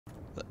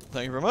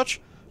Thank you very much.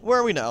 Where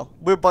are we now?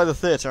 We're by the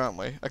theatre, aren't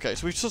we? Okay,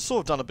 so we've just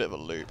sort of done a bit of a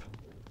loop.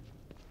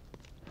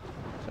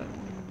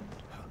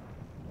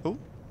 Oh,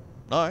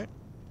 alright.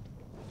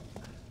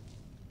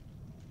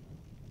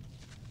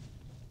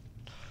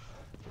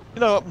 You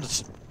know, I'm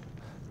just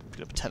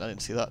gonna pretend I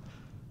didn't see that.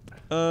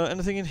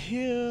 Anything in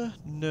here?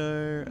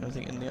 No.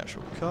 Anything in the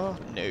actual car?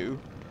 No.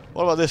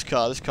 What about this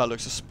car? This car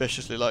looks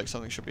suspiciously like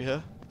something should be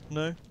here.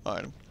 No?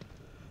 Alright.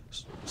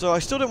 So I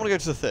still don't want to go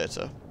to the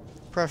theatre.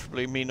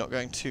 Preferably me not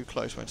going too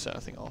close won't set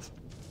anything off.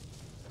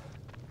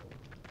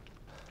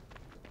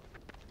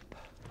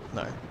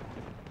 No.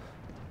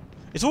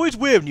 It's always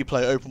weird when you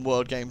play open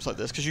world games like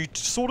this, because you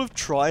sort of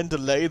try and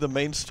delay the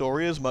main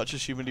story as much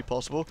as humanly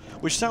possible,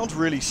 which sounds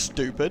really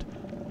stupid.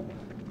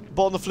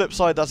 But on the flip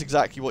side, that's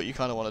exactly what you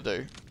kind of want to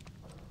do.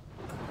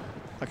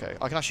 Okay,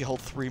 I can actually hold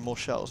 3 more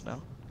shells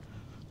now.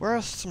 Where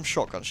are some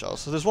shotgun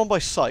shells? So there's one by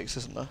Sykes,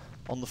 isn't there?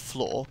 On the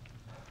floor.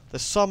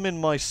 There's some in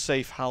my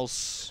safe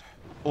house,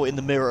 or in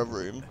the mirror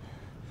room.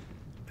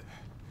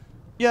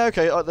 Yeah,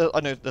 okay, I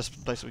know there's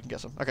places we can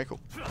get some. Okay, cool.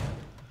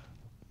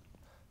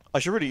 I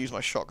should really use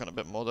my shotgun a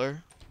bit more, though.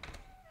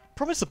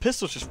 Problem is the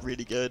pistol's just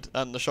really good,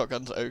 and the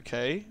shotgun's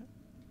okay.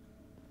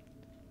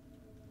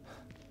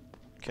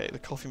 Okay, the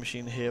coffee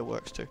machine here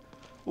works too.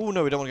 Oh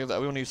no, we don't want to go there.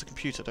 We want to use the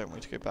computer, don't we,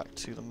 to go back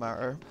to the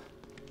Marrow.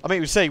 I mean,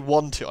 we say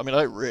want to. I mean,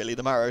 I don't really.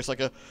 The Marrow is like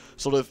a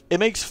sort of... It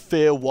makes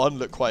Fear 1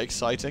 look quite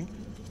exciting.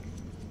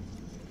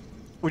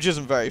 Which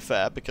isn't very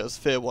fair, because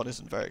Fear 1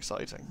 isn't very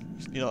exciting.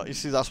 You know, you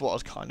see, that's what I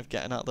was kind of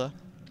getting at there.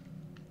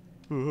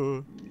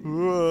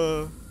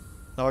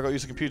 Now I got to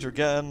use the computer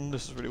again.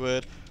 This is really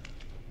weird.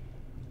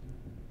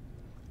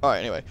 Alright,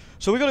 anyway.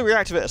 So we got to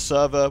reactivate a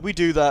server. We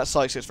do that.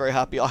 Sykes gets very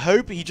happy. I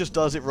hope he just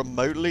does it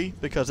remotely,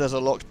 because there's a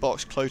locked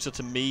box closer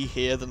to me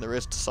here than there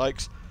is to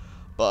Sykes.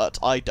 But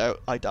I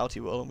doubt he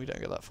will, and we don't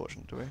get that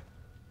fortunate, do we?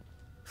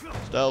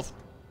 Stealth.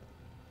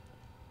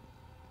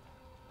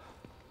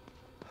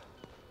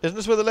 Isn't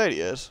this where the lady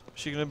is?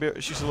 She's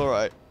still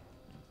alright?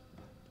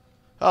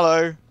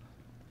 Hello.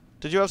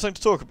 Did you have something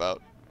to talk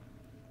about?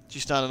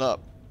 She's standing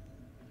up.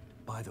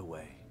 By the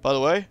way. By the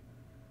way?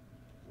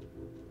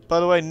 By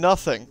the way,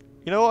 nothing.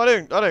 You know what?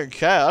 I don't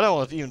care. I don't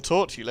want to even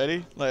talk to you,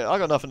 lady. Like, I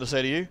got nothing to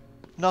say to you.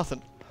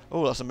 Nothing.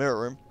 Oh, that's a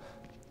mirror room.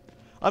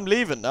 I'm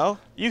leaving now.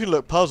 You can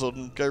look puzzled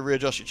and go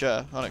readjust your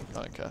chair. I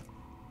don't care.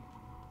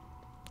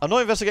 I'm not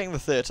investigating the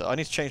theatre. I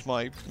need to change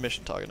my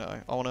mission target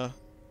now. I want to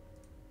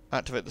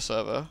activate the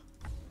server.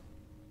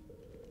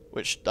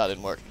 Which, that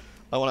didn't work.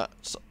 I want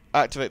to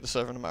activate the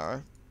server in the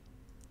Marrow.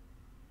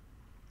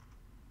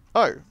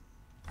 Oh.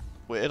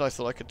 Weird, I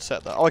thought I could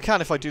set that. Oh, I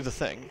can if I do the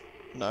thing.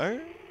 No?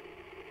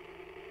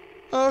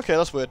 Oh, okay,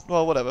 that's weird.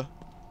 Well, whatever.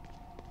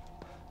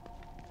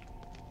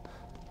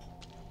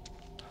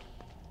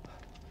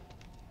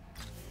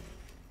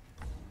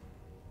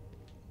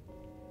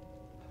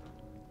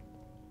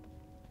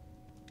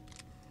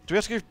 Do we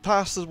have to go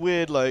past this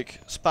weird,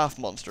 like, spaff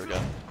monster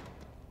again?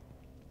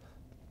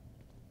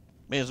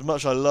 I mean, as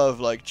much as I love,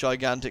 like,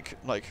 gigantic,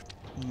 like,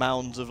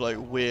 mounds of, like,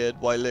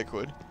 weird white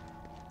liquid.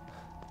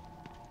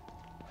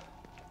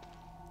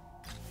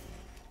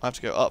 I have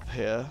to go up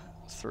here,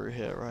 through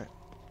here, right?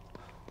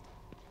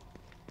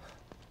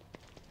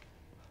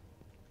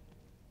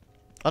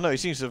 I know, he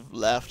seems to have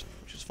left,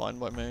 which is fine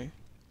by me.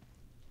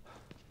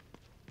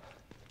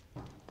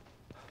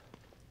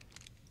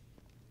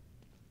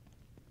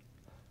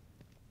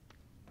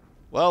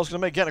 Well, it's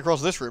going to make getting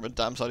across this room a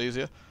damn sight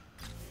easier.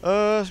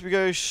 So we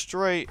go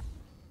straight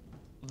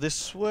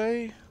this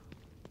way.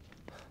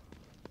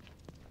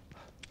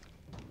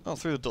 Oh,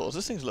 through the doors.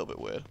 This thing's a little bit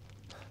weird.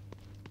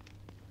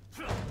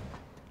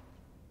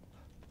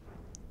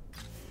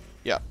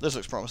 Yeah, this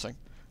looks promising.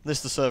 This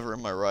is the server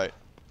in my right.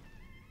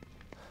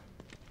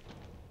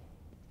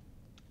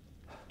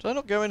 Did I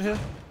not go in here?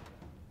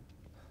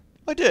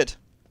 I did.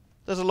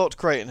 There's a locked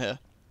crate in here.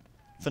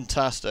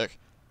 Fantastic.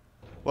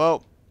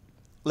 Well,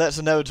 let's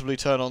inevitably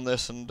turn on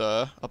this and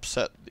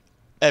upset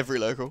every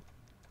local.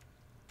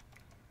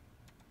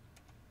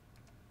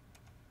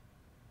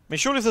 I mean,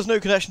 surely if there's no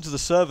connection to the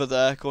server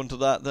there, according to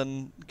that,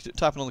 then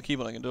tapping on the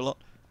keyboard I can do a lot.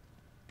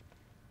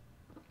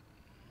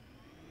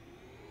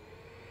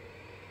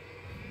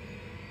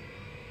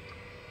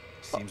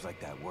 Seems like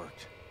that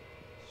worked.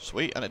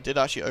 Sweet, and it did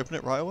actually open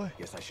it right away.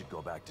 Guess I should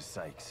go back to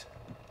Sykes.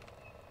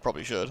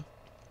 Probably should.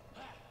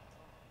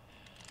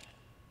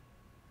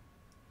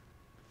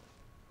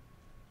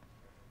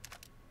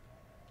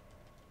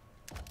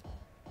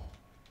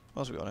 What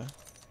else we got here?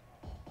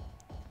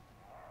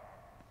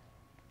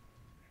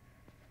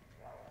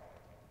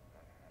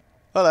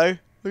 Hello.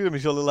 Look at me,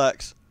 your little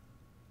axe.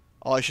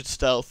 Oh, I should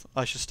stealth.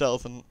 I should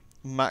stealth and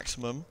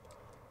maximum.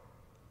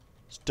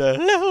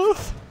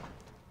 Stealth!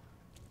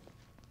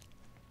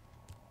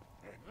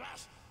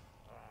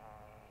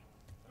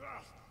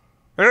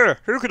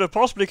 Who could have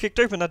possibly kicked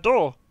open that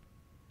door?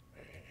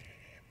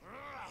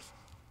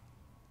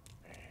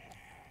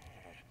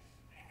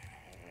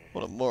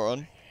 What a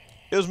moron.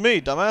 It was me,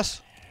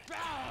 dumbass.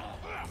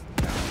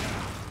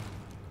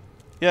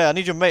 Yeah, I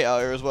need your mate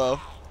out here as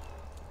well.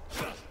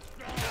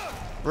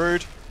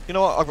 Rude. You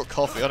know what? I've got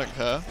coffee. I don't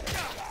care.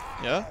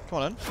 Yeah? Come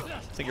on in.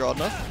 Think you're hard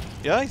enough?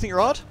 Yeah? You think you're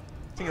hard?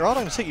 Think you're hard?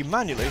 I'm gonna hit you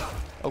manually.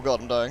 Oh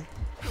god, I'm dying.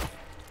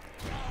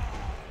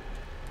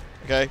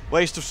 Okay.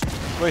 Waste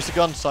of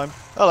guns time.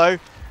 Hello.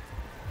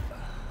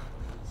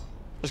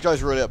 This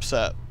guy's really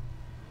upset.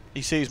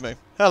 He sees me.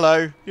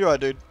 Hello. You alright,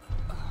 dude?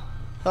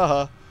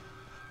 Haha.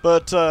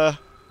 But,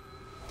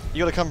 you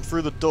gotta come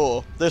through the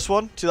door. This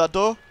one? See that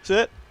door? See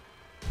it?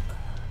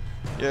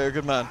 Yeah, you're a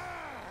good man.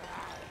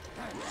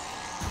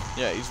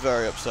 Yeah, he's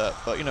very upset.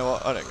 But you know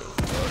what? I don't give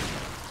a fuck.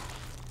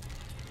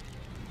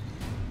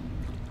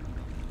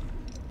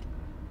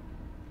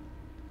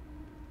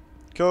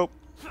 Cool.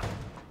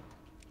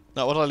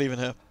 Now, what did I leave in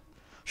here?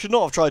 Should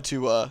not have tried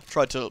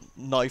to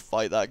knife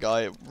fight that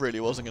guy. It really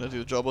wasn't going to do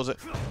the job, was it?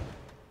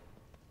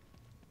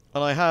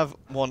 And I have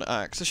one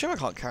axe. It's a shame I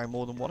can't carry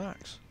more than one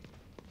axe.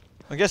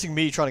 I'm guessing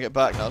me trying to get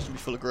back now is going to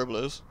be full of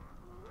gribblers.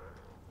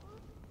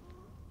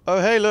 Oh,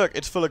 hey, look.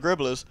 It's full of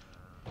gribblers.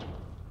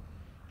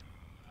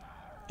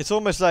 It's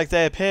almost like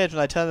they appeared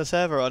when I turned the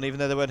server on, even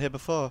though they weren't here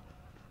before.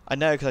 I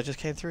know, because I just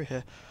came through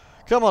here.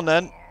 Come on,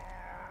 then.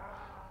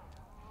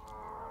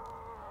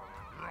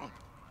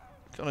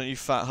 Come on, you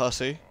fat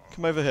hussy.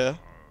 Come over here.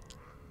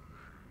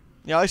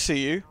 Yeah, I see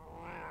you.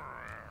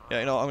 Yeah,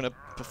 you know what? I'm going to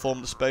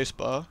perform the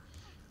spacebar.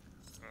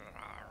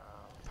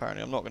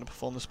 Apparently, I'm not going to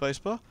perform the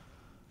spacebar.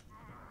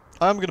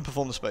 I'm going to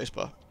perform the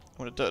spacebar. I'm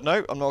going to do it.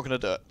 No, I'm not going to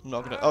do it. I'm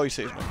not going to... Oh, he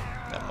sees me.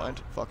 Never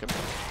mind. Fuck him.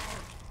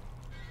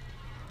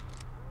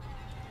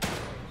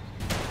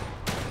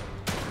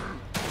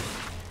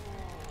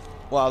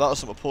 Wow, that was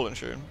some appalling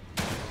shooting.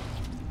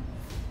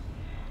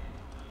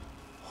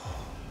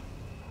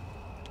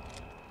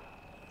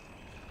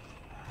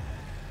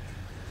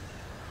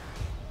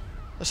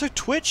 They're so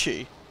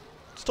twitchy.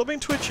 Stop being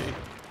twitchy.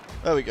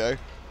 There we go.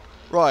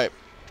 Right.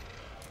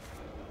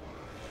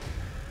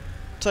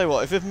 Tell you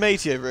what, if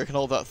matey over here can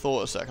hold that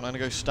thought a second, I'm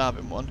gonna go stab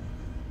him one.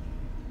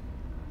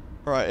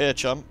 Right, here,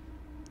 chump.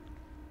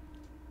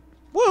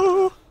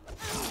 Woo!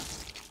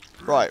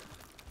 Right.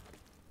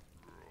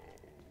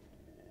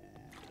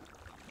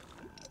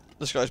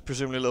 This guy's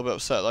presumably a little bit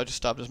upset that I just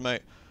stabbed his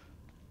mate.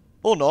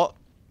 Or not.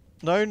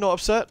 No, not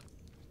upset.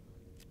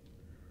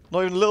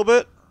 Not even a little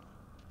bit.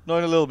 Not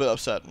even a little bit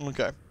upset.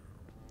 Okay.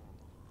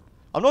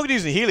 I'm not going to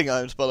use any healing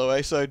items, by the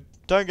way, so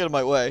don't get in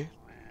my way.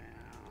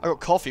 I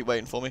got coffee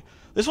waiting for me.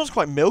 This one's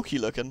quite milky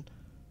looking.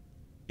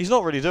 He's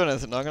not really doing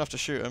anything now. I'm going to have to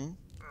shoot him.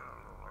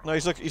 No,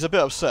 he's a bit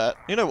upset.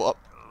 You know what?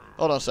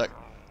 Hold on a sec.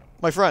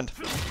 My friend.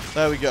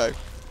 There we go.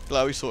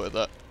 Glad we sorted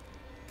that.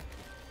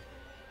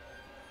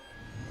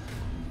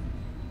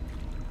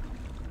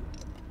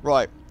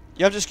 Right.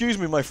 You have to excuse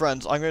me, my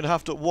friends. I'm going to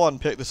have to, 1,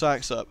 pick this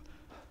axe up.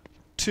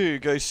 2,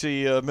 go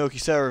see Milky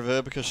Sarah over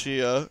here because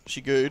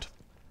she good.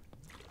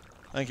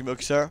 Thank you,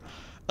 Milky Sarah.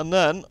 And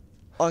then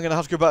I'm gonna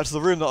have to go back to the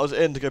room that I was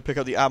in to go pick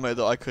up the ammo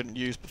that I couldn't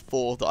use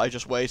before that I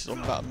just wasted on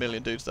about 1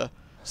 million dudes there.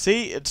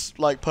 See, it's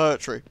like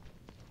poetry.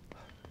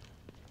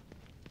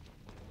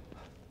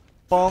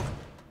 Bonk.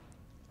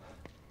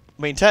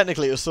 I mean,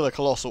 technically it was still a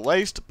colossal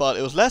waste, but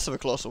it was less of a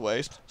colossal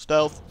waste.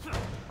 Stealth,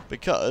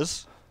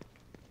 because,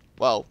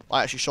 well,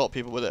 I actually shot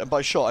people with it, and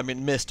by shot I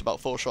mean missed about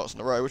 4 shots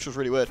in a row, which was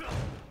really weird.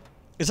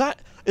 It's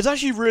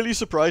actually really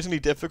surprisingly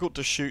difficult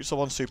to shoot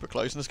someone super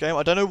close in this game.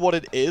 I don't know what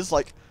it is,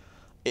 like,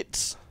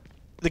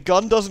 the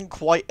gun doesn't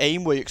quite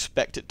aim where you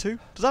expect it to.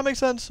 Does that make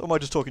sense? Or am I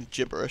just talking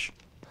gibberish?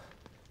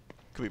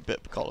 Could be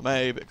bit column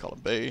A, bit column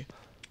B.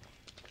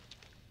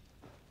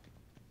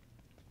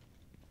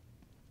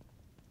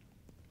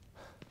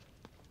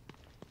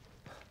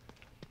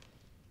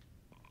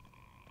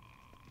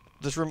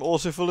 This room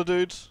also full of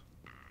dudes?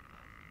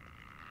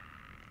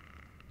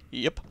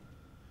 Yep.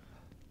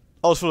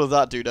 I was full of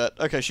that dudette.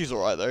 Okay, she's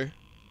alright though. I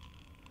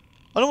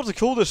don't know what to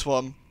call this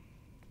one.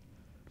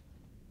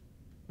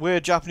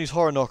 Weird Japanese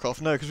horror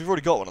knockoff. No, because we've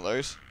already got one of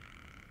those.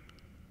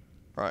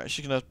 Right,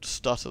 she's gonna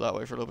stutter that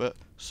way for a little bit.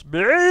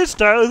 Space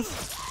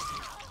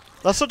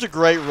stealth! That's such a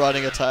great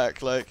running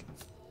attack, like.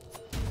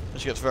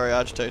 And she gets very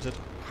agitated.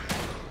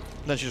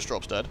 And then she just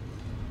drops dead.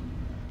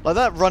 Like,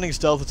 that running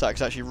stealth attack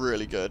is actually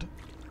really good.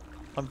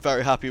 I'm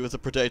very happy with the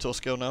Predator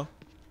skill now.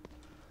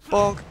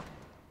 Bonk!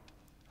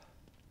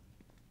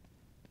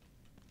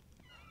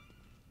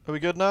 Are we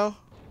good now?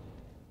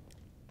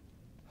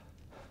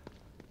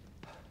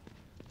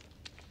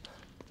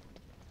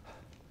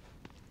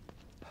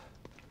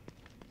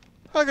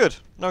 Oh, good.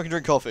 Now I can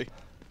drink coffee.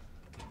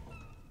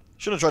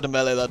 Shouldn't have tried to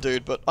melee that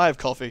dude, but I have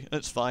coffee, and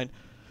it's fine.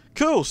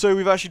 Cool, so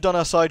we've actually done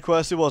our side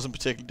quest. It wasn't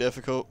particularly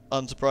difficult,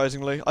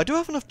 unsurprisingly. I do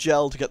have enough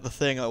gel to get the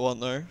thing I want,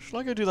 though. Should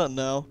I go do that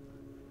now?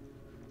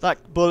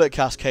 That bullet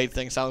cascade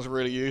thing sounds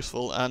really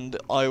useful, and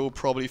I will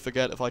probably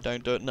forget if I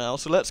don't do it now.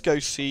 So let's go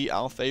see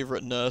our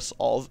favourite nurse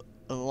of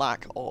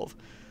lack of,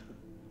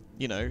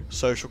 you know,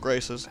 social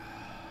graces.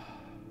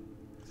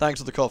 Thanks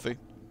for the coffee.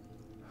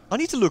 I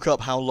need to look up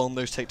how long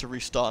those take to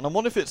restart, and I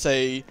wonder if it's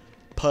a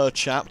per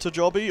chapter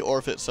jobby, or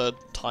if it's a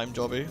time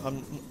jobby,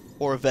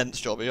 or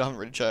events jobby. I haven't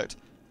really checked.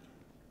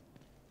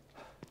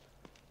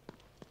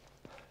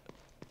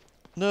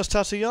 Nurse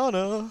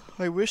Tatiana,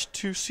 I wish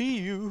to see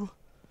you.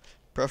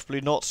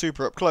 Preferably not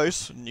super up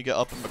close, and you get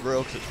up in the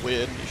grill because it's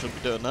weird and you shouldn't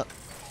be doing that.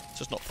 It's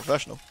just not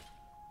professional.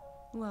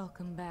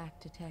 Welcome back,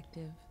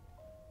 Detective.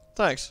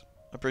 Thanks.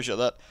 I appreciate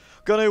that.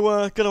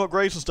 Gonna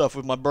upgrade some stuff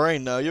with my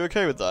brain now. You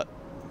okay with that?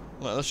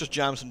 Well, let's just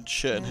jam some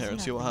shit in here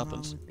and see what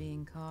happens. With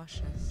being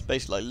cautious. It's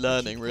basically like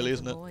learning, really,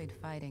 isn't it? Avoid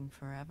fighting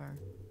forever.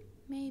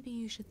 Maybe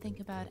you should think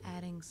about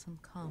adding some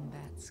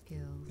combat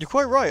skills. You're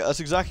quite right.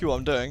 That's exactly what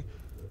I'm doing.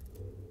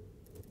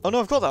 Oh no,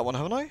 I've got that one,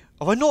 haven't I?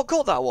 Have I not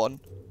got that one?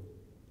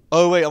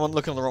 Oh wait, I'm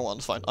looking on the wrong one.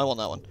 It's fine. I want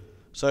that one.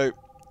 So,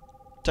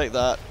 take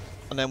that,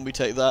 and then we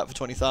take that for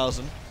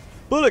 20,000.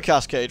 Bullet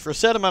Cascade. For a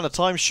set amount of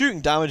time,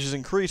 shooting damage is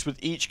increased with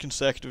each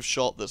consecutive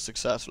shot that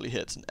successfully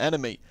hits an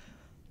enemy.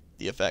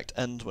 The effect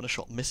ends when a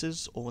shot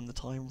misses or when the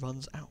time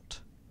runs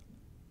out.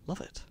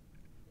 Love it.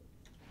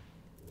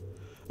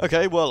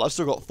 Okay, well, I've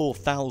still got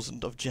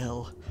 4,000 of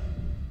gel.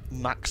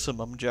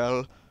 Maximum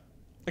gel.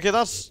 Okay,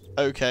 that's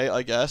okay,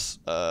 I guess.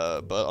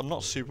 But I'm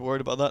not super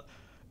worried about that.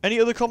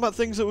 Any other combat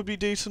things that would be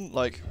decent?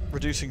 Like,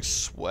 reducing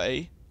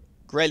sway?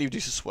 Greatly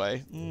reduces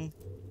sway.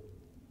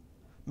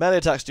 Melee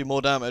attacks do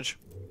more damage.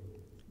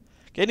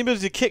 Gain the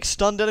ability to kick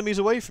stunned enemies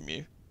away from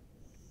you.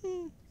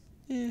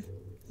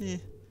 Yeah.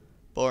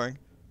 Boring.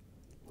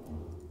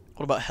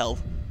 What about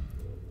health?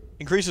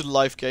 Increases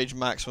life gauge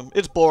maximum.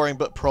 It's boring,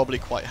 but probably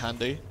quite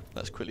handy.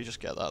 Let's quickly just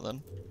get that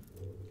then.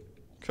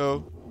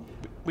 Cool.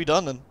 We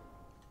done then.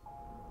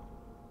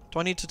 Do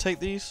I need to take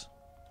these?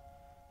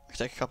 I can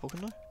take a couple,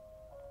 couldn't I?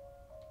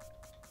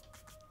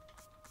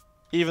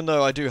 Even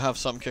though I do have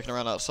some kicking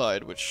around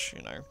outside, which,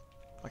 you know,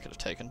 I could have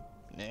taken.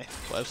 Nah,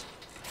 close.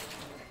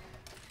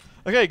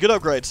 Okay, good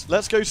upgrades.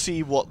 Let's go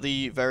see what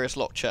the various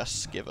lock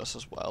chests give us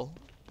as well.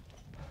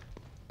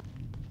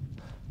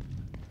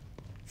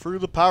 Through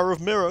the power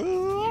of mirror.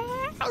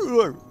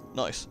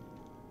 Nice.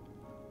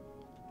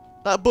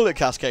 That bullet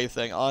cascade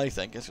thing, I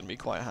think, is going to be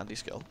quite a handy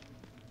skill.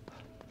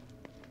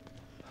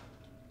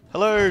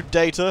 Hello,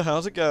 Data.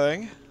 How's it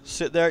going?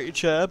 Sit there at your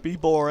chair, be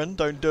boring,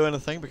 don't do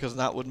anything, because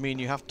that would mean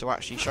you have to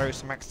actually show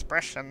some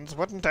expressions,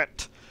 wouldn't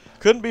it?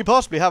 Couldn't be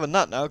possibly having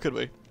that now, could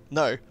we?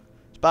 No.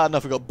 It's bad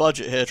enough we've got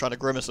Budget here trying to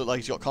grimace look like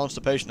he's got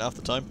constipation half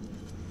the time.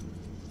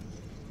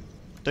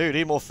 Dude,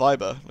 eat more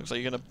fibre. Looks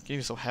like you're going to give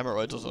yourself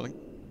hemorrhoids or something.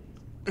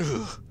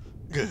 Ugh.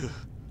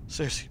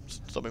 Seriously,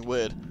 something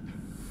weird.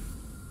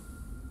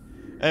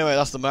 Anyway,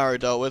 that's the marrow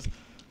dealt with.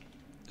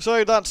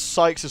 So that's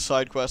Sykes'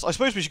 side quest. I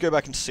suppose we should go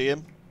back and see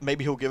him.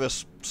 Maybe he'll give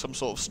us some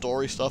sort of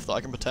story stuff that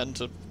I can pretend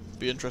to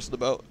be interested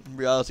about. In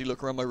reality,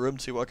 look around my room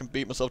to see what I can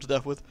beat myself to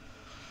death with.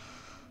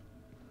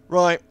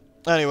 Right.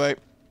 Anyway.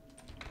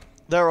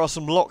 There are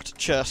some locked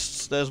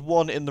chests. There's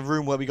one in the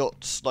room where we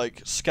got,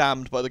 like,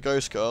 scammed by the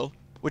ghost girl.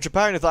 Which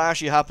apparently if that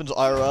actually happens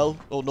IRL,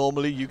 or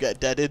normally, you get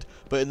deaded.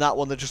 But in that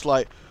one, they're just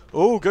like,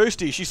 oh,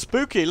 ghosty, she's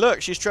spooky.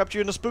 Look, she's trapped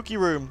you in a spooky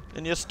room.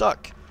 And you're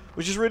stuck.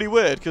 Which is really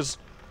weird, because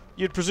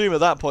you'd presume at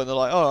that point they're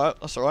like, alright,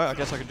 that's alright. I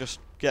guess I can just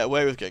get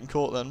away with getting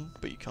caught then.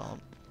 But you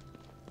can't.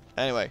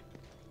 Anyway.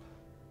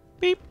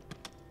 Beep.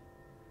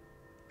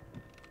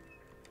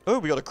 Oh,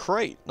 we got a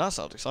crate. That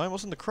sounds exciting.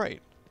 What's in the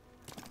crate?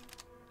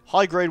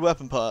 High-grade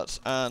weapon parts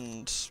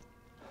and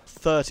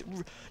 30...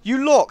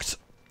 You locked!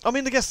 I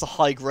mean, I guess the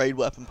high-grade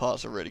weapon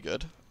parts are really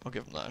good. I'll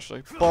give them that,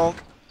 actually. Bonk.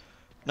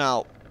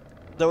 Now,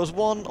 there was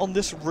one on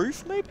this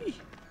roof, maybe?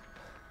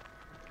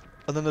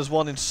 And then there's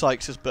one in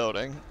Sykes'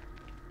 building.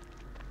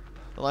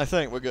 And I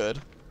think we're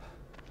good.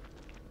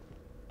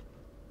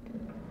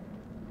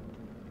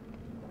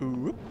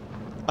 Ooh.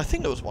 I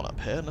think there was one up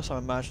here, unless I'm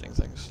imagining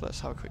things.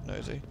 Let's have a quick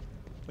nosy.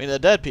 I mean, they're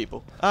dead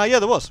people. Ah, yeah,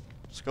 there was.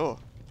 Score.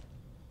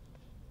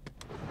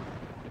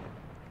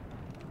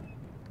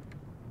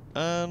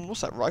 And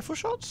what's that? Rifle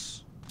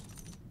shots?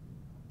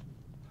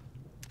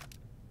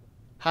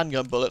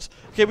 Handgun bullets.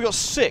 Okay, we got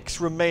 6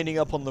 remaining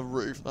up on the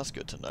roof. That's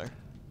good to know.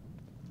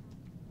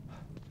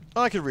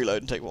 I could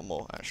reload and take one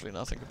more, actually,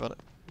 now I think about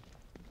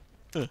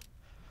it.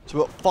 So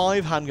we've got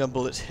 5 handgun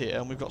bullets here,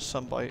 and we've got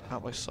some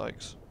out by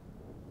Sykes.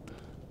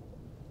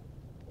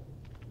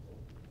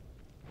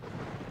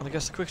 And I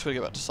guess the quickest way to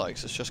get back to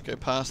Sykes is just go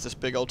past this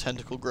big old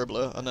tentacle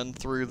gribbler, and then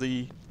through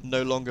the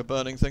no longer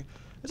burning thing.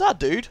 Is that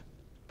a dude?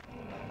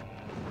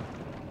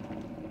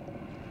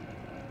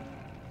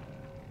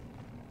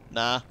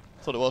 Nah,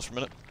 thought it was for a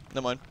minute.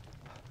 Never mind.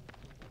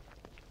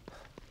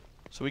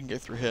 So we can go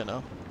through here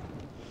now.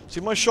 See,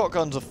 my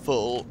shotguns are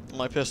full,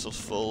 my pistol's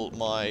full,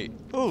 my...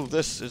 Oh,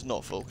 this is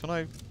not full. Can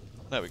I...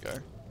 There we go.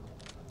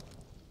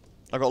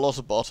 I got lots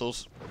of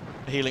bottles.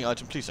 A healing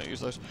item, please don't use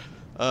those.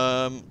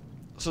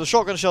 So the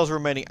shotgun shells are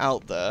remaining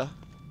out there.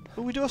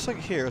 But we do have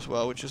something here as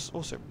well, which is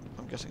also,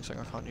 I'm guessing,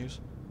 something I can't use.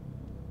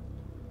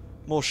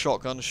 More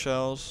shotgun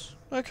shells.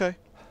 Okay.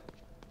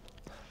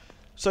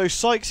 So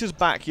Sykes'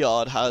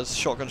 backyard has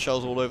shotgun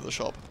shells all over the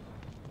shop.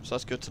 So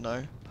that's good to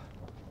know.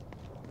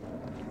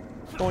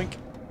 Doink.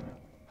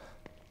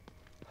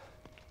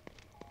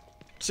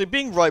 So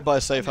being right by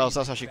a safe house,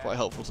 that's actually quite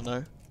helpful to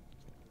know.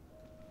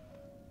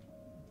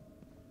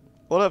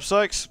 What up,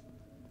 Sykes?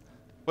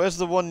 Where's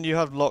the one you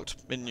have locked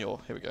in your...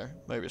 Here we go.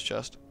 Maybe it's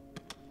chest.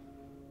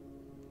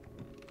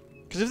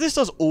 Because if this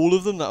does all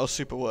of them, that was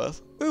super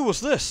worth. Ooh, what's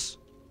this?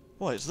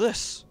 What is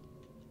this?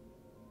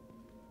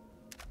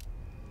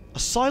 A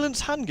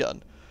silenced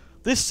handgun.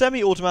 This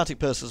semi-automatic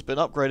pistol has been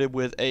upgraded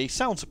with a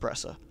sound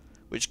suppressor,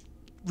 which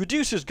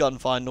reduces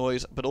gunfire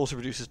noise, but also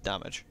reduces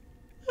damage.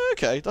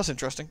 Okay, that's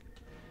interesting.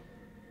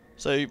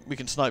 So we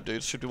can snipe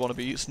dudes, should we want to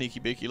be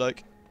sneaky beaky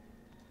like.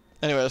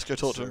 Anyway, let's go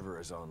talk to him. Server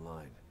is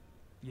online.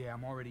 Yeah,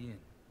 I'm already in.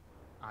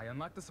 I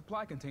unlocked the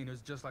supply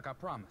containers just like I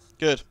promised.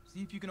 Good.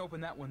 See if you can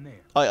open that one there.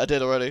 I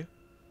did already.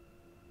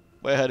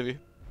 Way ahead of you.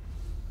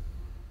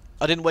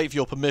 I didn't wait for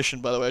your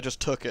permission, by the way, I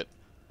just took it.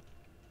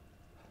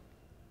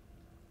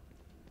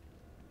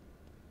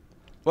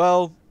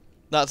 Well,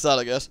 that's that,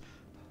 I guess.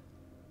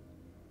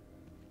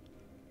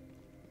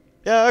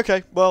 Yeah,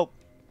 okay, well,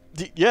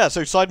 yeah,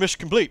 so side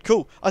mission complete,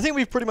 cool. I think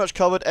we've pretty much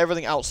covered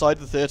everything outside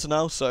the theatre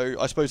now, so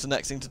I suppose the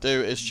next thing to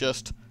do is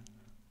just,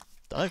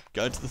 I don't know,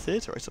 go into the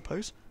theatre, I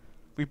suppose.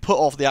 We put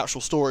off the actual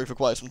story for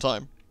quite some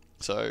time,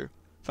 so, in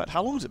fact,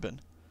 how long has it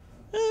been?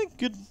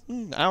 Good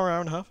hour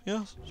and a half,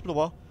 yeah, it's been a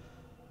while.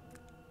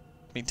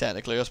 I mean,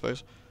 technically, I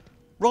suppose.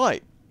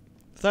 Right.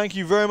 Thank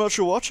you very much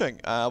for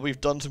watching.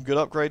 We've done some good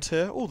upgrades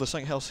here. Oh, there's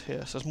something else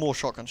here. So there's more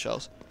shotgun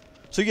shells.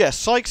 So yeah,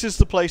 Sykes is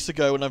the place to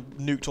go when I've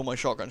nuked all my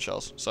shotgun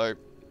shells. So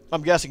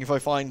I'm guessing if I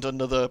find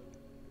another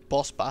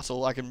boss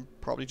battle, I can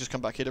probably just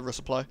come back here to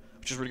resupply,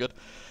 which is really good.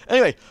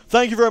 Anyway,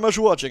 thank you very much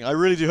for watching. I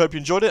really do hope you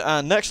enjoyed it.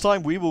 And next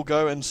time we will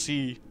go and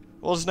see,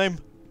 what was his name?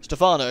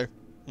 Stefano.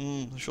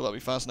 I'm sure that'll be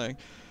fascinating.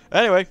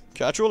 Anyway,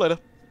 catch you all later.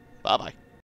 Bye-bye.